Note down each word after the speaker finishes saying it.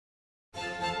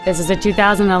This is a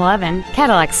 2011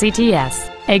 Cadillac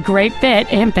CTS, a great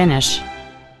fit and finish.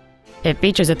 It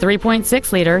features a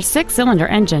 3.6-liter six-cylinder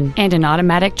engine and an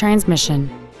automatic transmission.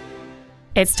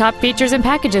 Its top features and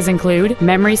packages include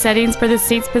memory settings for the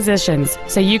seat's positions,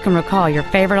 so you can recall your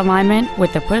favorite alignment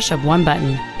with the push of one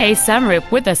button, a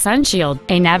sunroof with a sun shield,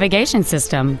 a navigation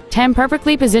system, 10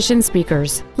 perfectly positioned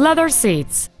speakers, leather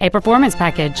seats, a performance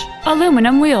package,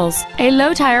 aluminum wheels, a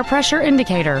low tire pressure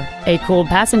indicator, a cooled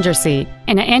passenger seat,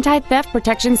 and an anti-theft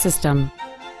protection system.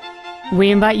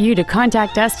 We invite you to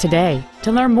contact us today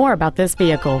to learn more about this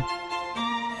vehicle.